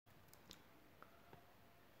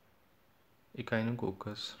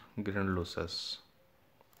Echinococcus granulosus.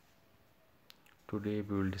 Today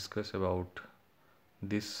we will discuss about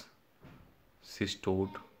this cystode,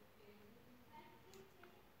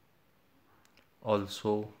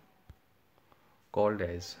 also called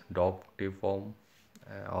as dog tapeworm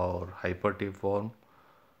or hyper tapeworm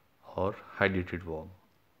or hydatid worm,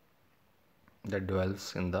 that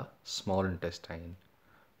dwells in the small intestine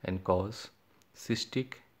and cause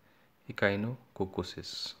cystic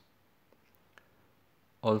echinococcosis,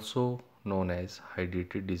 also known as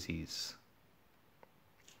hydatid disease.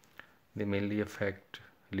 They mainly affect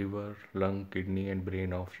liver, lung, kidney and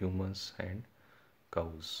brain of humans and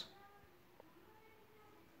cows.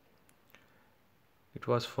 It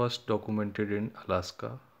was first documented in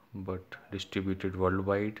Alaska but distributed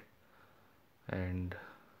worldwide, and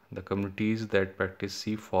the communities that practice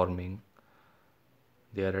sheep farming,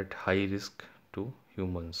 they are at high risk to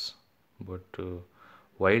humans, but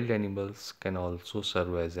wild animals can also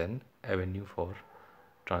serve as an avenue for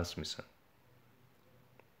transmission.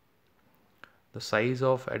 The size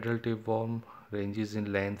of adult tapeworm ranges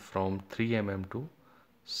in length from 3 mm to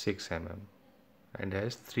 6 mm and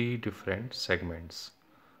has three different segments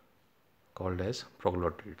called as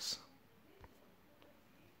proglottids.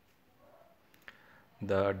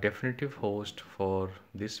 The definitive host for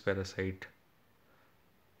this parasite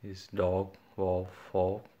is dog, wolf,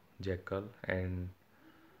 fox, jackal, and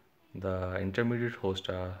the intermediate hosts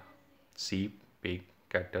are sheep, pig,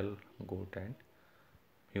 cattle, goat, and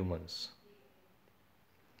humans.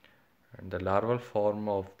 And the larval form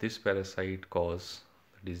of this parasite cause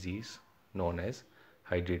the disease known as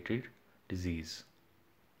hydatid disease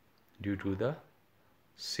due to the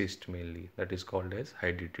cyst mainly, that is called as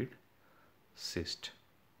hydatid cyst.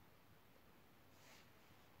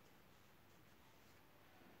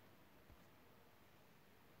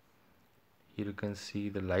 Here you can see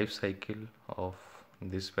the life cycle of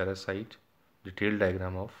this parasite, detailed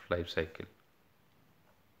diagram of life cycle.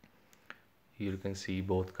 Here you can see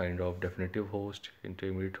both kind of definitive host,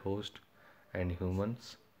 intermediate host and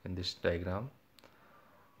humans in this diagram.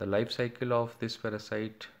 The life cycle of this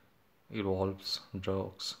parasite involves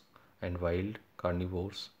dogs and wild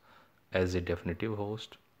carnivores as a definitive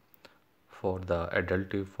host. For the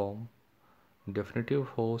adult tapeworm, definitive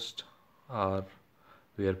hosts are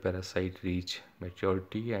where parasite reach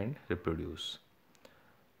maturity and reproduce.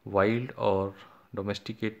 Wild or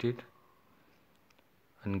domesticated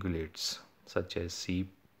ungulates such as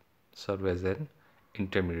sheep serve as an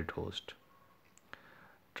intermediate host.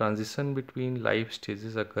 Transition between life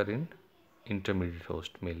stages occur in intermediate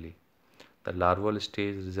host mainly. The larval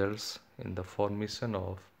stage results in the formation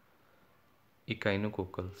of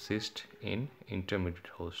echinococcal cyst in intermediate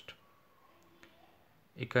host.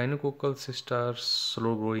 Echinococcal cysts are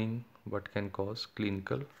slow growing but can cause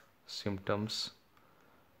clinical symptoms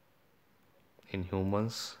in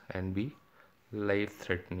humans and be life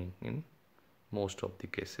threatening in most of the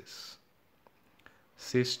cases.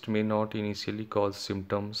 Cyst may not initially cause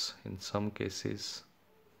symptoms in some cases.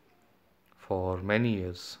 For many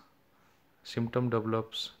years, symptom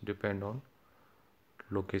develops depend on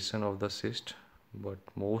location of the cyst, but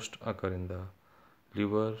most occur in the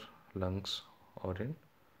liver, lungs, or in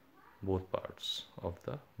both parts of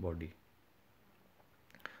the body.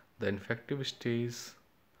 The infective stage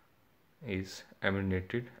is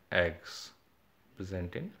aminated eggs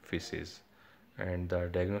present in feces, and the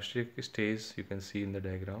diagnostic stage you can see in the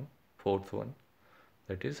diagram, fourth one,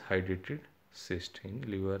 that is hydatid cyst in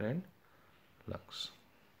liver and lungs.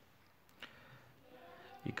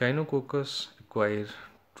 Echinococcus require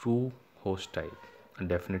two host type, a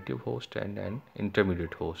definitive host and an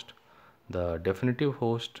intermediate host. The definitive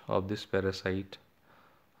host of this parasite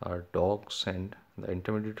are dogs and the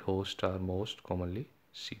intermediate host are most commonly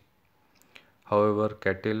sheep. However,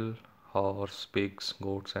 cattle, horse, pigs,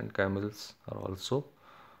 goats and camels are also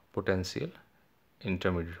potential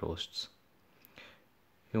intermediate hosts.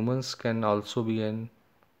 Humans can also be an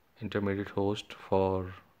intermediate host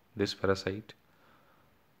for this parasite.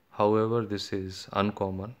 However, this is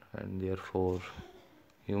uncommon and therefore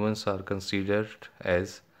humans are considered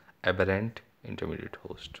as aberrant intermediate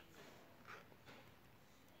host.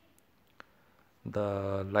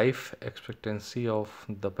 The life expectancy of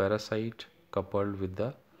the parasite coupled with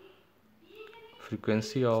the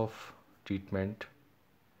frequency of treatment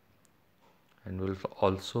and will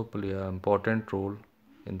also play an important role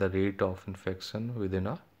in the rate of infection within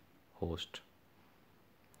a host.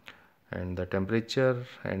 And the temperature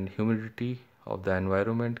and humidity of the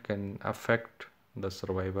environment can affect the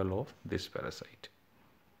survival of this parasite.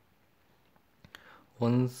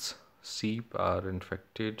 Once sheep are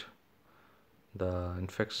infected, The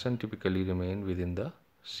infection typically remain within the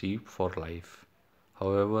sheep for life.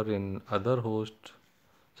 However, in other hosts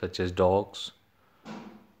such as dogs,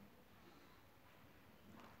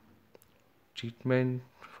 treatment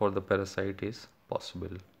for the parasite is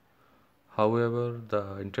possible. However,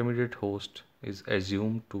 the intermediate host is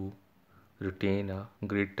assumed to retain a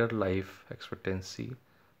greater life expectancy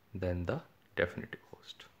than the definitive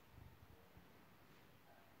host.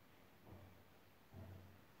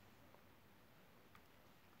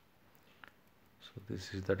 So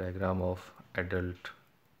this is the diagram of adult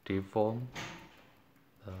tapeworm.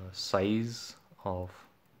 The size of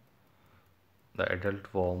the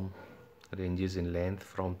adult worm ranges in length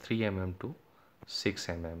from 3 mm to 6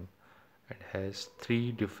 mm and has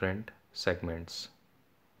 3 different segments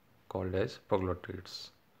called as proglottids.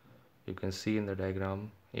 You can see in the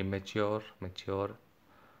diagram immature, mature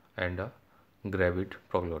and a gravid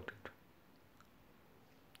proglottid.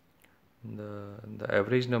 The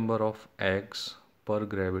average number of eggs per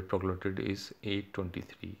gravid proglottid is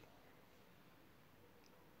 823.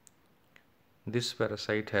 This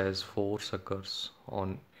parasite has 4 suckers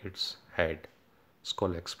on its head,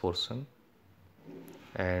 scolex portion,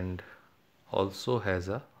 and also has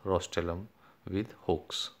a rostellum with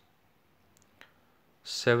hooks.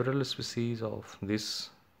 Several species of this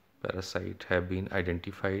parasite have been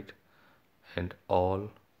identified and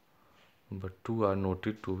all but 2 are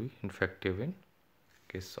noted to be infective in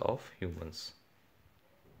case of humans.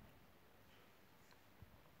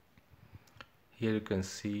 Here you can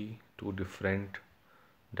see 2 different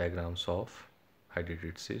diagrams of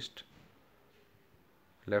hydatid cyst.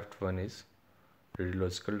 Left one is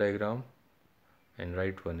radiological diagram and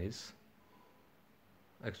right one is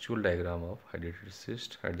actual diagram of hydatid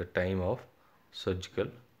cyst at the time of surgical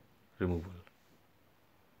removal.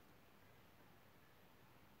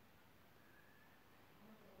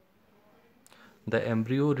 The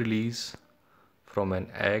embryo release from an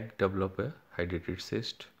egg develop a hydatid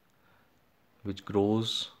cyst which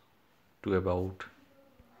grows to about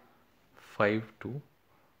 5 to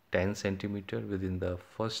 10 centimeter within the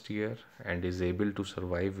first year and is able to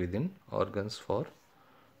survive within organs for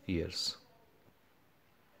years.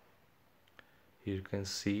 Here you can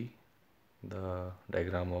see the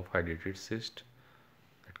diagram of hydatid cyst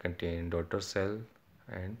that contain daughter cell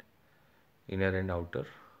and inner and outer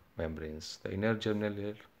membranes. The inner germinal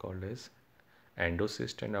layer called as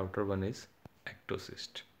endocyst and outer one is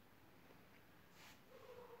ectocyst.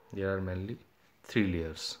 There are mainly 3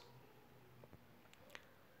 layers.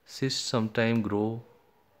 Cysts sometimes grow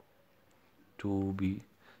to be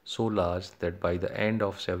so large that by the end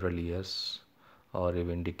of several years or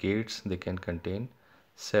even decades they can contain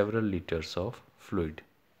several liters of fluid.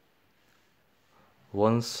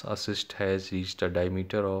 Once a cyst has reached a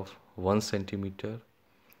diameter of 1 centimeter,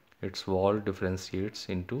 its wall differentiates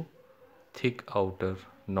into thick outer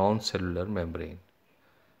non-cellular membrane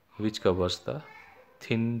which covers the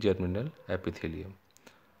thin germinal epithelium.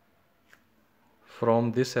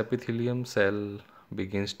 From this epithelium, cell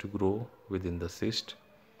begins to grow within the cyst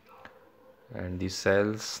and the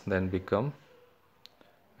cells then become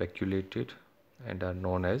vacuolated and are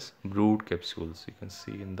known as brood capsules. You can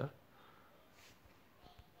see in the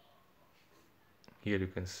here you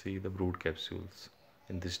can see the brood capsules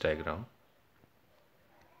in this diagram.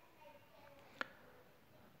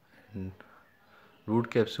 And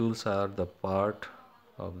brood capsules are the part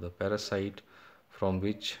of the parasite from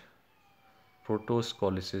which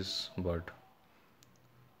protoscolesis bud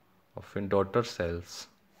often daughter cells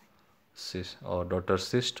cyst or daughter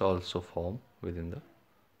cyst also form within the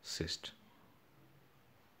cyst.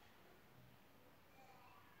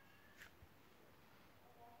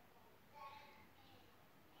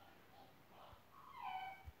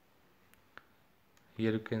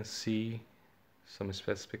 Here you can see some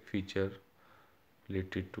specific feature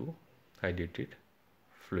related to hydatid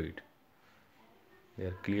fluid. They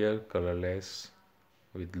are clear, colorless,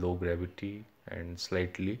 with low gravity and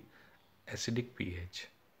slightly acidic pH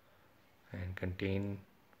and contain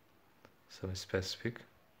some specific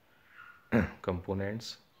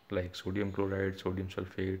components like sodium chloride, sodium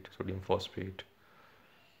sulfate, sodium phosphate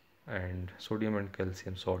and sodium and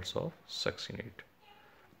calcium salts of succinate.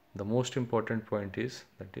 The most important point is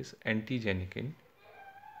that is antigenic in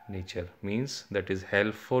nature, means that is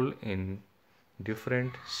helpful in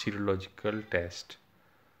different serological tests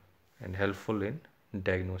and helpful in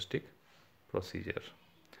diagnostic procedure,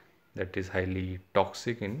 that is highly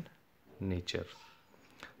toxic in nature.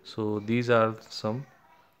 So these are some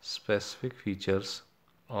specific features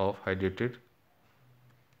of hydatid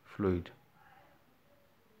fluid.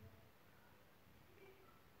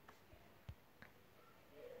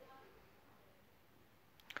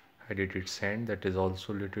 hydatid sand that is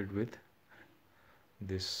also related with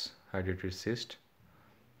this hydatid cyst,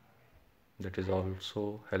 that is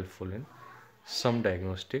also helpful in some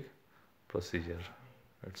diagnostic procedure.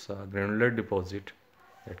 It's a granular deposit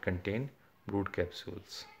that contain brood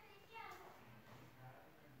capsules.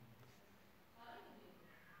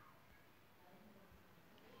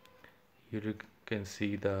 Here you can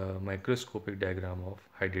see the microscopic diagram of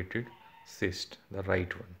hydatid cyst, the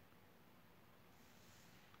right one.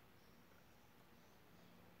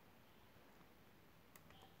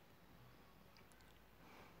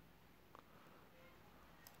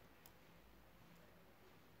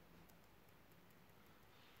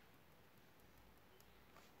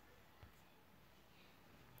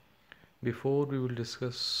 Before we will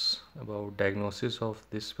discuss about diagnosis of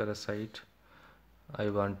this parasite,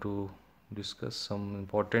 I want to discuss some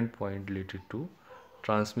important point related to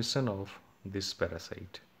transmission of this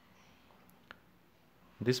parasite.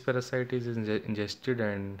 This parasite is ingested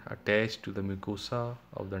and attached to the mucosa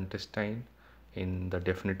of the intestine in the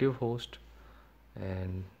definitive host,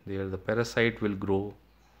 and there the parasite will grow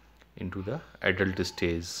into the adult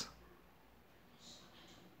stage.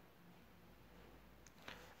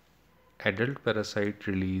 Adult parasite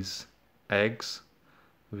release eggs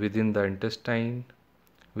within the intestine,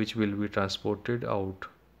 which will be transported out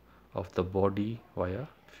of the body via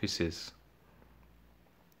feces.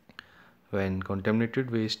 When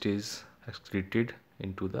contaminated waste is excreted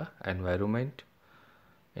into the environment,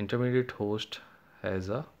 intermediate host has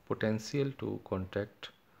a potential to contact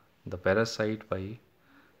the parasite by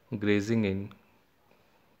grazing in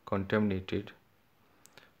contaminated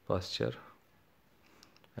pasture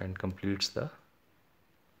and completes the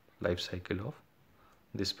life cycle of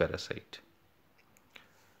this parasite.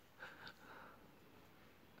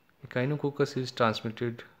 Echinococcus is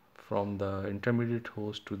transmitted from the intermediate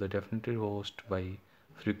host to the definitive host by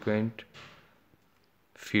frequent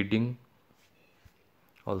feeding,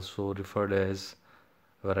 also referred as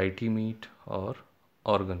variety meat or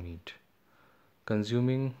organ meat.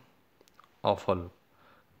 Consuming offal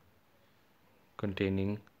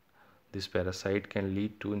containing this parasite can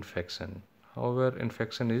lead to infection. However,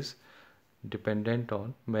 infection is dependent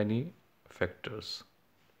on many factors.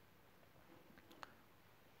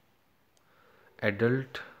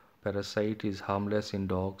 Adult parasite is harmless in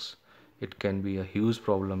dogs. It can be a huge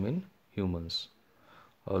problem in humans.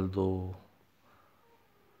 Although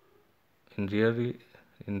in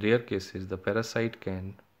rare cases the parasite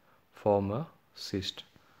can form a cyst,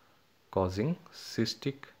 causing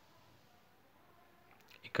cystic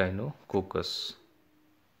Echinococcus,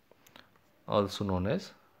 also known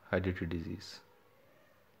as Hydatid disease.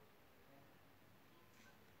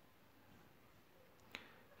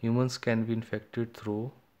 Humans can be infected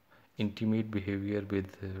through intimate behavior with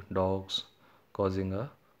dogs, causing a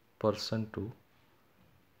person to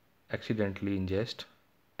accidentally ingest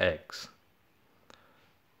eggs.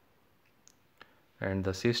 And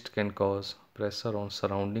the cyst can cause pressure on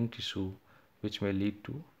surrounding tissue, which may lead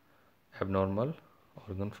to abnormal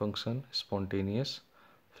organ function, spontaneous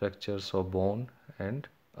fractures of bone, and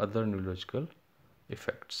other neurological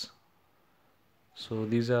effects. So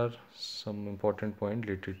these are some important points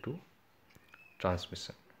related to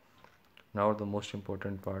transmission. Now the most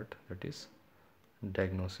important part, that is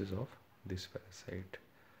diagnosis of this parasite.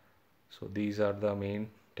 So these are the main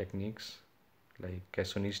techniques, like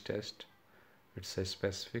Cassoni's test. It's a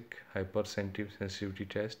specific hypersensitivity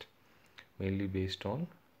test mainly based on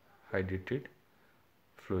hydatid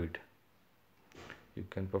fluid. You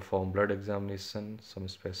can perform blood examination, some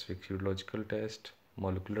specific serological test,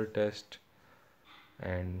 molecular test,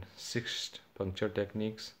 and cyst puncture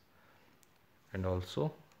techniques, and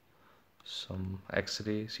also some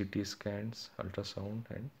X-ray, CT scans, ultrasound,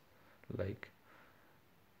 and like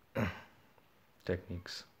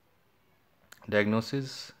techniques.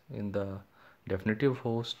 Diagnosis in the definitive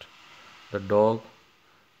host, the dog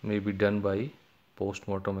may be done by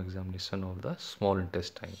post-mortem examination of the small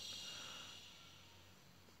intestine.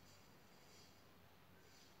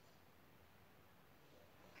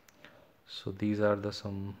 So these are the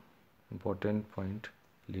some important point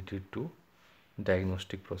related to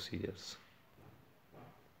diagnostic procedures.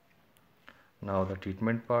 Now the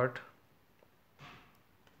treatment part.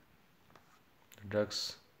 The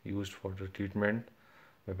drugs used for the treatment,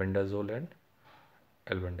 mebendazole and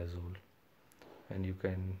albendazole, and you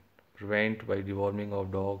can prevent by deworming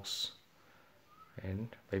of dogs and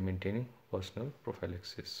by maintaining personal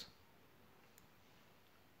prophylaxis.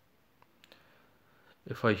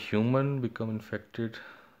 If a human become infected,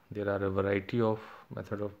 there are a variety of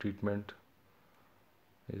method of treatment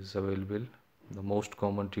is available. The most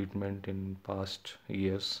common treatment in past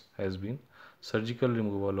years has been surgical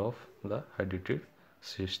removal of the hydatid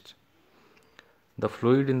cyst. The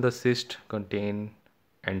fluid in the cyst contain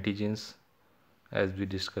antigens, as we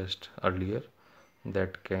discussed earlier,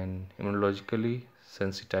 that can immunologically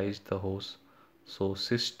sensitize the host, so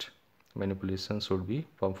cyst manipulation should be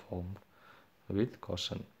performed with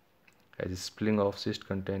caution, as spilling of cyst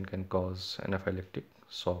content can cause anaphylactic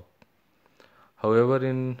shock. However,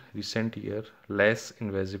 in recent years, less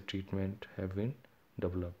invasive treatment have been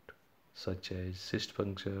developed, such as cyst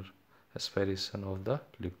puncture, aspiration of the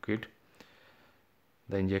liquid,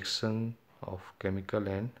 the injection of chemical,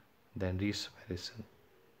 and then reaspiration.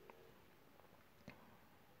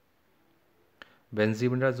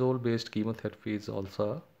 Benzimidazole based chemotherapy is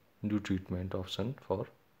also a new treatment option for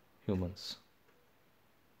humans.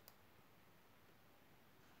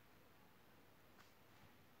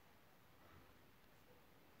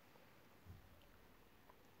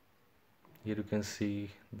 Here you can see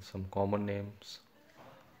some common names.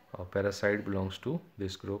 A parasite belongs to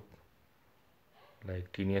this group,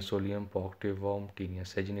 like Tinea solium, pork tapeworm, Tinea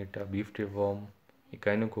saginata, beef tapeworm,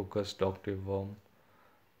 Echinococcus, dog tapeworm,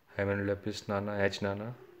 Hymenolapis nana, H.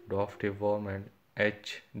 nana, dwarf tapeworm, and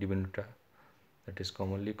H. diminuta, that is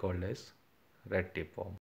commonly called as rat tapeworm.